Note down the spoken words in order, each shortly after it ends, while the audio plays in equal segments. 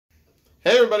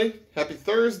Hey everybody, happy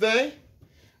Thursday.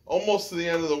 Almost to the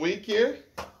end of the week here.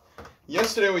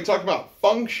 Yesterday we talked about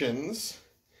functions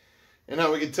and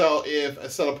how we could tell if a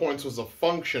set of points was a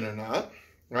function or not,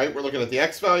 right? We're looking at the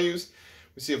x values.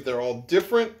 We see if they're all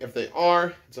different. If they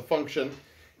are, it's a function.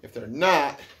 If they're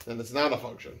not, then it's not a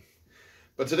function.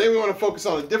 But today we want to focus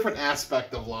on a different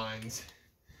aspect of lines,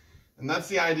 and that's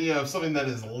the idea of something that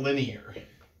is linear.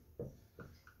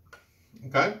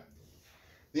 Okay?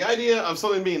 The idea of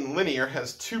something being linear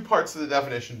has two parts to the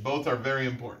definition. Both are very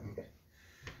important.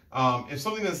 If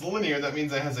something is linear, that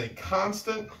means it has a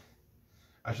constant,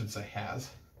 I should say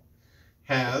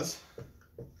has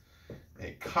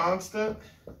a constant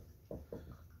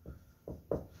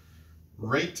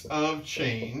rate of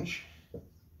change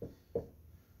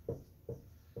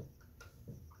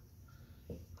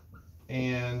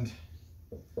and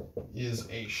is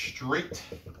a straight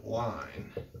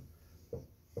line.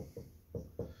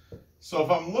 So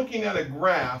if I'm looking at a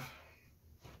graph,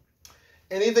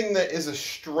 anything that is a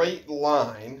straight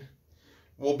line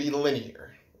will be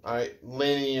linear. All right,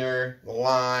 linear,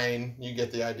 line, you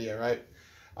get the idea, right?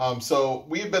 So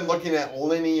we've been looking at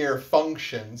linear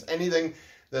functions. Anything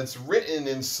that's written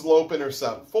in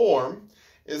slope-intercept form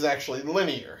is actually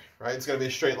linear, right? It's going to be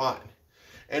a straight line.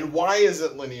 And why is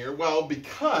it linear? Well,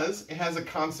 because it has a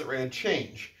constant rate of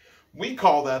change. We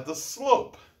call that the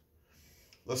slope.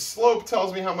 The slope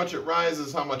tells me how much it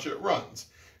rises, how much it runs.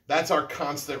 That's our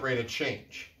constant rate of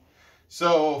change.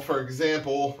 So, for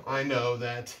example, I know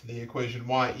that the equation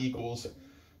y equals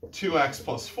 2x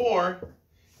plus 4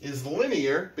 is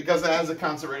linear because it has a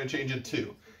constant rate of change at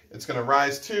 2. It's going to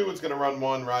rise 2, it's going to run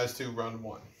 1, rise 2, run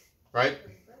 1, right?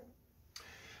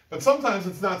 But sometimes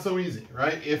it's not so easy,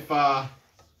 right? If,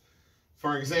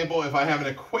 for example, if I have an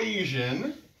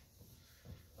equation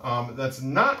that's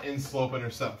not in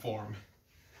slope-intercept form,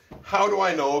 how do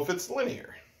I know if it's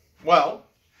linear? Well,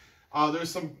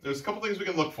 there's a couple things we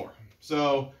can look for.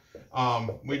 So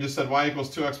we just said y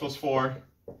equals 2x plus 4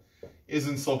 is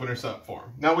in slope-intercept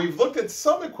form. Now we've looked at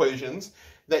some equations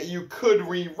that you could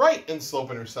rewrite in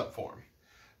slope-intercept form.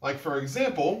 Like for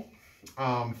example,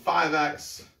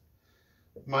 5x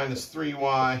minus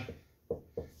 3y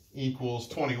equals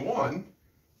 21.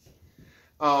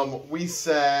 We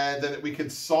said that we could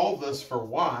solve this for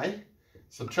y.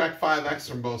 Subtract 5x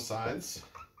from both sides.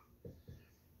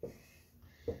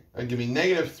 That'd give me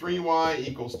negative 3y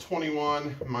equals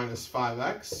 21 minus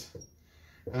 5x.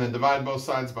 And then divide both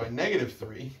sides by negative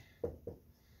 3.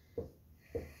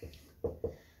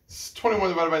 21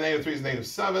 divided by negative 3 is negative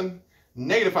 7.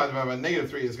 Negative 5 divided by negative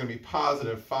 3 is going to be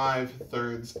positive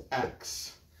 5/3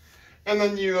 x. And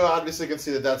then you obviously can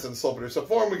see that that's in slope-intercept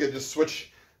form. We could just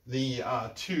switch the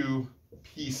two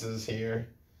pieces here.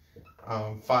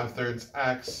 5/3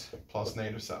 x plus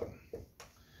negative 7.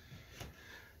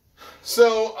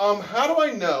 So how do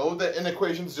I know that an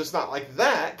equation's just not like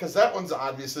that? Because that one's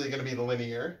obviously going to be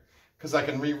linear, because I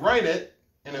can rewrite it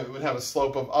and it would have a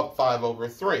slope of up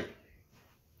 5/3.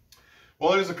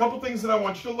 Well, there's a couple things that I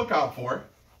want you to look out for,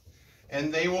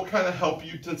 and they will kind of help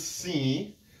you to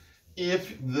see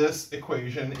if this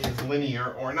equation is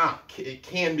linear or not. It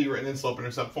can be written in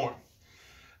slope-intercept form.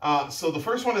 So the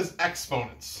first one is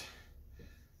exponents.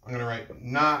 I'm going to write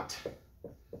not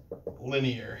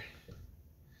linear.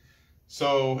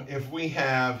 So if we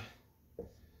have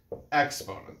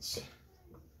exponents,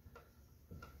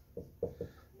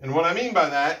 and what I mean by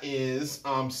that is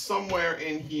somewhere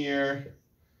in here,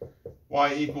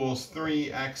 y equals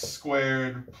 3x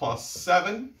squared plus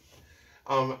 7.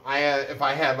 If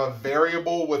I have a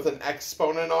variable with an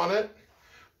exponent on it,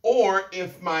 or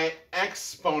if my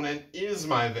exponent is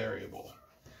my variable.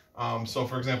 So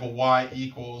for example, y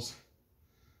equals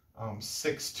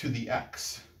 6 to the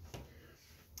x.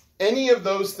 Any of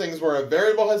those things where a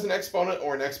variable has an exponent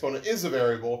or an exponent is a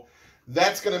variable,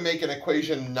 that's going to make an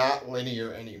equation not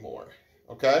linear anymore.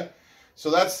 Okay? So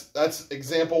that's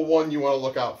example one you want to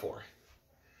look out for.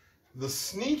 The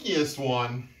sneakiest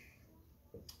one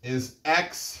is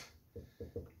x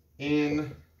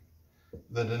in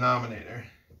the denominator.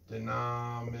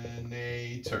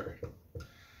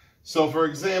 So for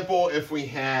example, if we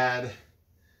had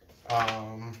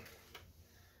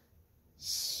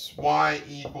y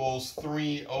equals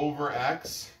 3 over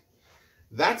x,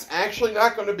 that's actually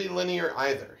not going to be linear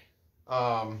either.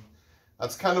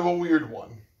 That's kind of a weird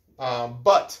one.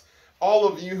 But all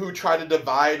of you who try to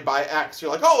divide by x,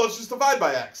 you're like, oh, let's just divide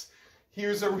by x.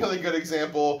 Here's a really good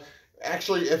example.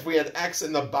 Actually, if we had x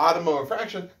in the bottom of a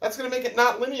fraction, that's going to make it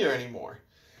not linear anymore.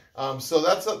 So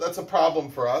that's a problem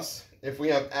for us if we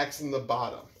have x in the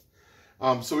bottom.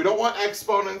 So we don't want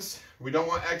exponents. We don't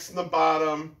want x in the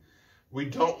bottom. We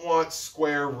don't want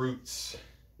square roots.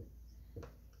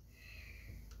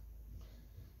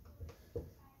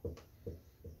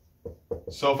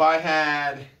 So if I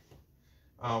had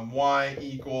y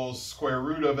equals square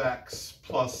root of x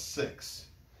plus 6.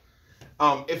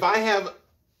 If I have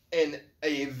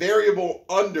a variable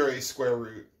under a square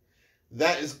root,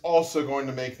 that is also going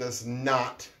to make this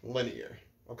not linear,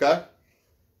 okay?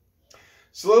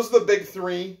 So those are the big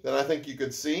three that I think you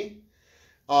could see.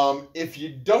 If you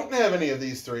don't have any of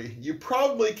these three, you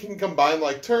probably can combine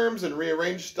like terms and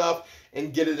rearrange stuff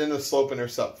and get it in a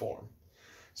slope-intercept form.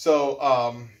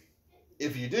 So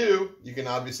if you do, you can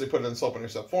obviously put it in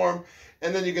slope-intercept form,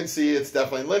 and then you can see it's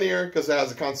definitely linear because it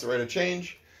has a constant rate of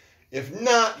change. If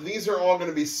not, these are all going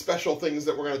to be special things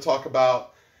that we're going to talk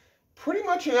about pretty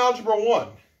much in Algebra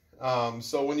 1.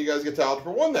 So when you guys get to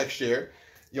Algebra 1 next year,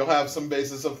 you'll have some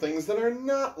basis of things that are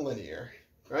not linear,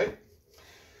 right?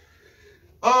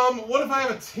 What if I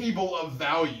have a table of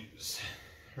values,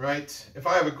 right? If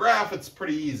I have a graph, it's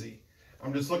pretty easy.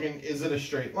 I'm just looking, is it a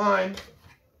straight line?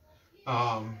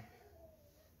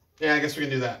 Yeah, I guess we can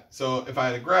do that. So if I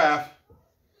had a graph,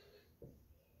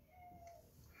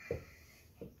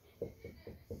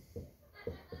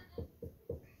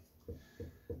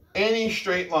 any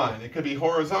straight line, it could be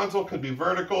horizontal, could be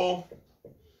vertical,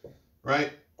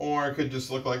 right? Or it could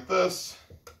just look like this.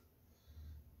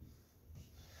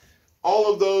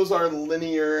 All of those are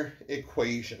linear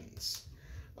equations.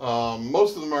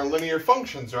 Most of them are linear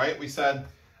functions, right? We said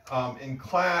in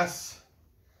class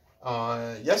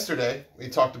yesterday, we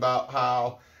talked about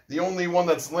how the only one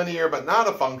that's linear but not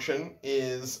a function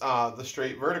is the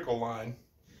straight vertical line,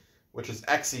 which is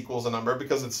x equals a number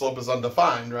because its slope is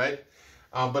undefined, right?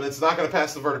 But it's not going to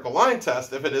pass the vertical line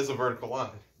test if it is a vertical line.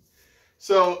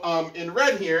 So in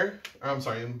red here, or I'm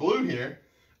sorry, in blue here,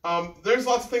 there's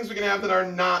lots of things we can have that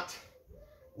are not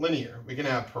linear. We can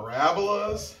have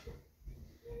parabolas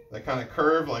that kind of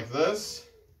curve like this.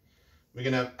 We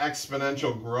can have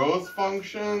exponential growth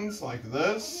functions like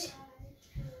this.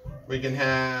 We can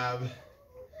have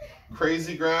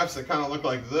crazy graphs that kind of look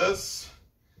like this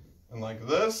and like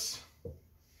this.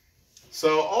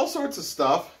 So all sorts of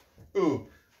stuff. Ooh,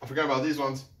 I forgot about these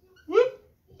ones. Whoop!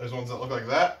 There's ones that look like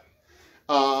that.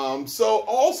 So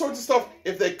all sorts of stuff.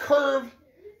 If they curve,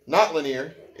 not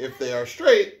linear. If they are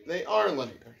straight, they are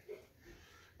linear.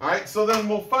 All right, so then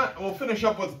we'll finish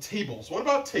up with tables. What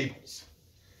about tables?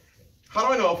 How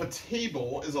do I know if a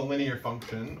table is a linear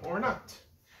function or not?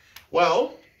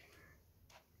 Well,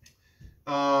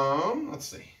 let's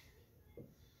see.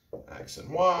 X and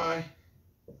Y.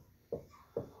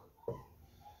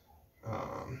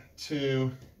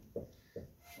 2,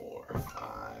 4,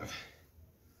 5,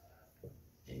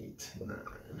 8,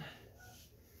 9,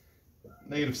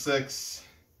 -6,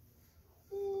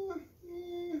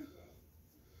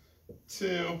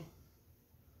 2,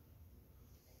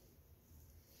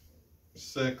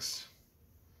 6,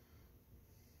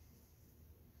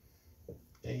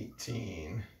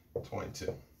 18, 22.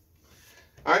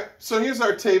 All right, so here's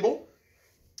our table.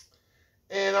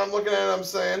 And I'm looking at it, I'm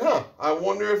saying, I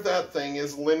wonder if that thing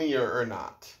is linear or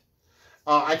not.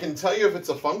 I can tell you if it's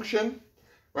a function,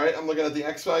 right? I'm looking at the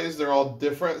x values, they're all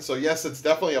different. So yes, it's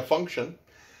definitely a function.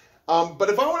 But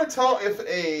if I want to tell if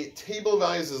a table of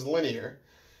values is linear,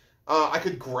 I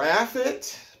could graph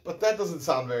it, but that doesn't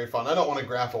sound very fun. I don't want to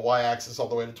graph a y-axis all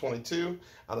the way to 22.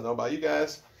 I don't know about you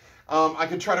guys. I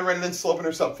could try to write it in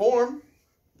slope-intercept form.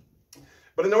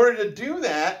 But in order to do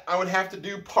that, I would have to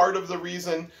do part of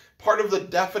the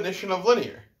definition of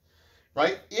linear,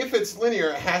 right? If it's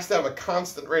linear, it has to have a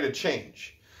constant rate of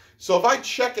change. So if I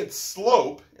check its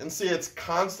slope and see it's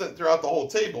constant throughout the whole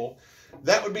table,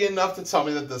 that would be enough to tell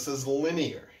me that this is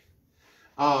linear.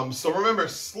 So remember,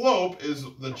 slope is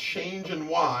the change in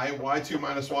y, y2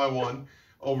 minus y1,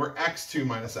 over x2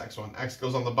 minus x1. X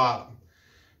goes on the bottom.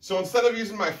 So instead of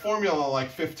using my formula like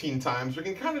 15 times, we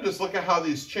can kind of just look at how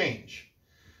these change.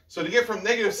 So to get from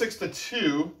 -6 to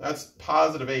 2, that's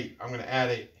positive 8. I'm going to add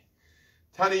 8.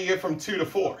 How do you get from 2 to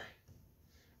 4?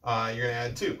 You're going to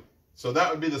add 2. So that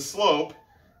would be the slope,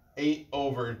 8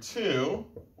 over 2,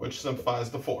 which simplifies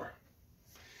to 4.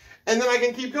 And then I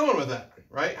can keep going with that,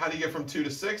 right? How do you get from 2 to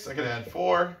 6? I can add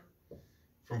 4.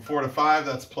 From 4 to 5,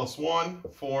 that's plus 1.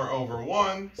 4 over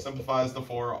 1 simplifies to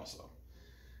 4 also.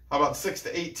 How about 6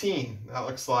 to 18? That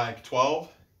looks like 12.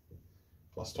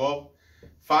 Plus 12.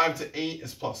 5 to 8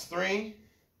 is plus 3.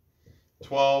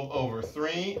 12 over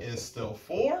 3 is still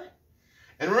 4.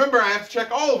 And remember, I have to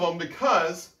check all of them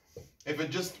because if it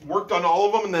just worked on all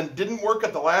of them and then didn't work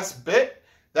at the last bit,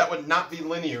 that would not be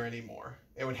linear anymore.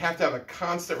 It would have to have a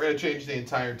constant rate of change the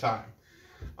entire time.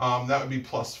 That would be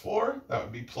plus 4. That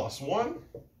would be plus 1.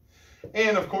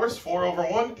 And of course, 4 over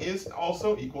 1 is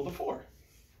also equal to 4.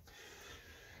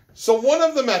 So one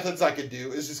of the methods I could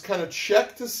do is just kind of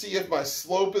check to see if my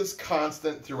slope is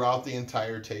constant throughout the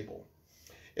entire table.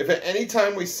 If at any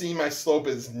time we see my slope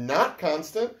is not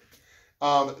constant,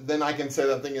 then I can say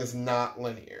that thing is not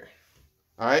linear.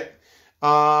 All right?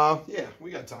 Yeah,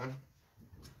 we got time.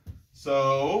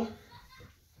 So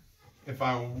if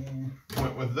I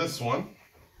went with this one,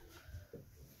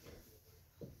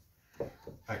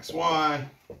 XY,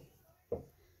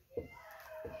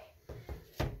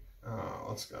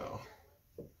 let's go.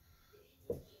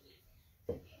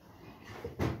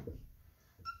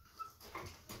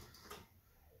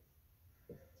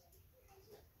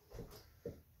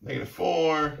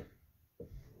 -4,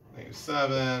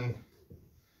 -7,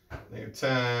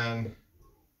 -10,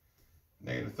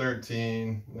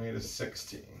 -13,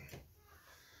 -16.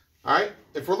 All right,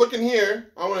 if we're looking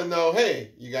here, I want to know,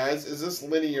 hey, you guys, is this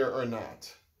linear or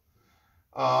not?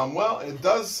 Well, it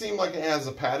does seem like it has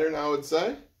a pattern, I would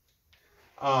say.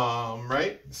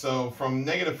 Right? So from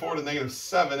 -4 to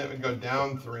 -7, it would go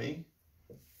down 3,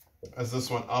 as this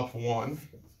one up 1.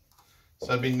 So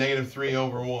that'd be -3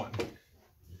 over 1.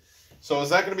 So is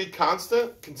that going to be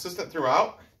consistent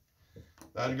throughout?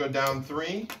 That'd go down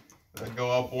 3. That'd go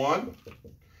up 1.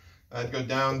 That'd go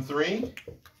down 3.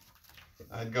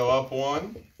 That'd go up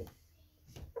 1.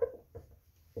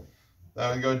 That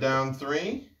would go down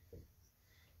 3.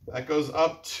 That goes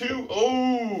up 2.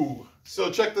 Oh!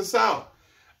 So check this out.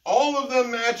 All of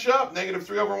them match up.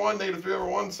 -3 over 1, -3 over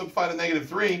 1, simplify to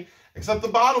 -3. Except the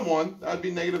bottom one, that would be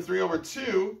 -3 over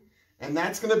 2. And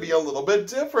that's going to be a little bit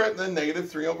different than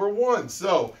 -3 over 1.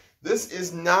 So this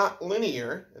is not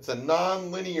linear. It's a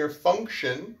non-linear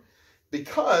function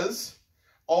because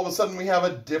all of a sudden we have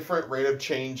a different rate of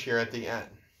change here at the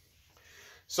end.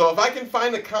 So if I can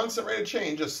find a constant rate of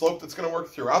change, a slope that's going to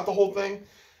work throughout the whole thing,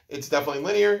 it's definitely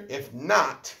linear. If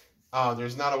not,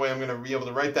 there's not a way I'm going to be able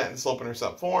to write that in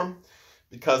slope-intercept form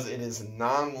because it is a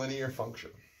non-linear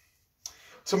function.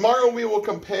 Tomorrow we will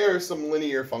compare some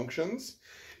linear functions.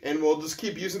 And we'll just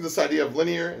keep using this idea of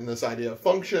linear and this idea of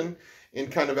function in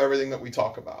kind of everything that we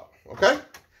talk about. Okay?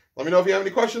 Let me know if you have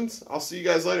any questions. I'll see you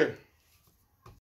guys later.